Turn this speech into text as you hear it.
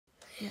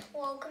Yeah.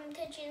 Welcome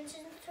to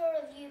Jenson's Tour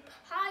Review.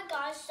 Hi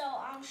guys, so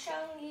I'm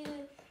showing you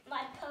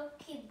my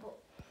Pokemon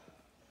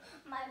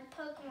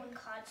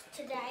cards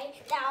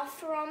today. They are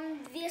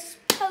from this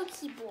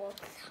Pokeball.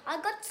 I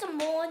got some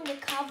more in the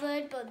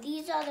cupboard, but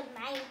these are the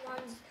main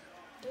ones.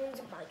 These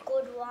are my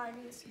good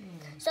ones.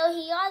 So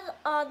here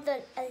are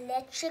the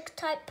electric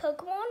type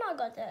Pokemon. I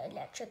got the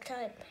electric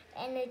type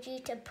energy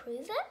to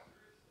prove it.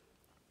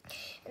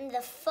 And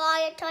the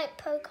fire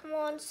type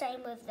Pokemon,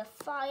 same with the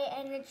fire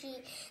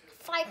energy.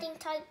 Fighting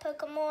type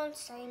Pokemon,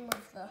 same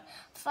with the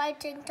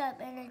fighting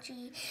type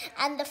energy.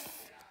 And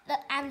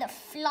the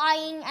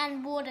flying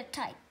and water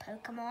type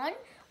Pokemon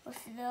with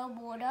the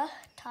water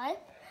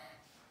type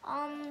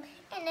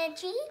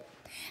energy.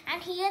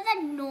 And here are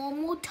the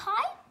normal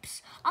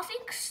types. I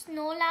think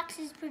Snorlax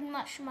is pretty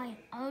much my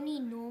only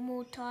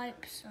normal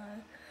type, so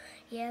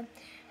yeah.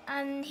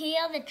 And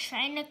here are the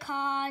trainer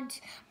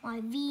cards,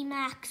 my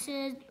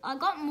VMAXs. I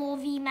got more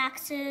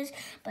VMAXs,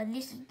 but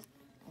this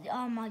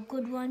are my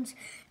good ones.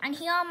 And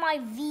here are my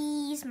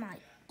Vs, my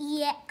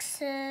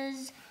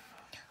EXs.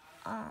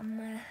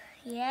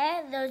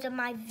 Yeah, those are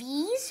my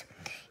Vs.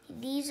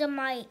 These are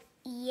my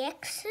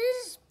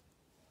EXs.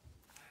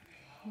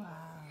 Wow.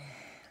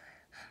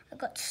 I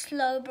got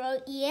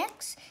Slowbro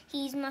EX.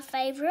 He's my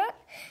favorite.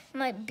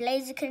 My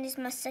Blaziken is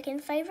my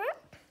second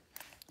favorite.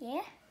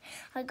 Yeah.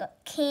 I got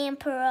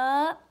Camper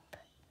Up.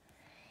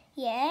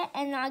 Yeah,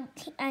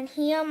 and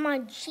here are my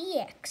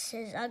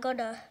GXs. I got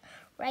a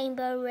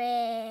Rainbow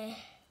Rare.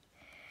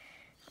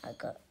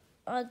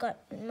 I got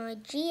my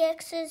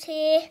GXs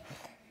here,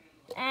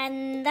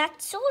 and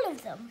that's all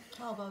of them.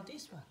 How about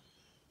this one?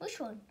 Which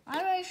one? I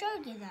already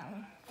showed you that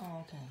one.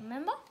 Oh, okay.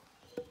 Remember?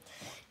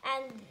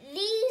 And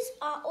these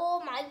are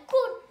all my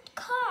good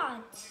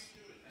cards.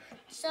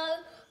 So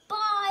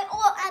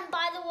and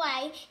by the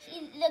way,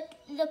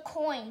 the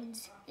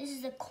coins. This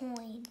is the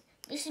coin.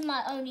 This is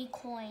my only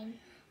coin.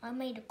 I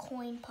made a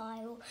coin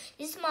pile.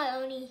 This is my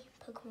only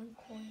Pokemon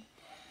coin.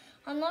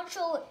 I'm not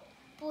sure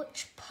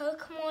which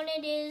Pokemon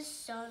it is,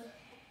 so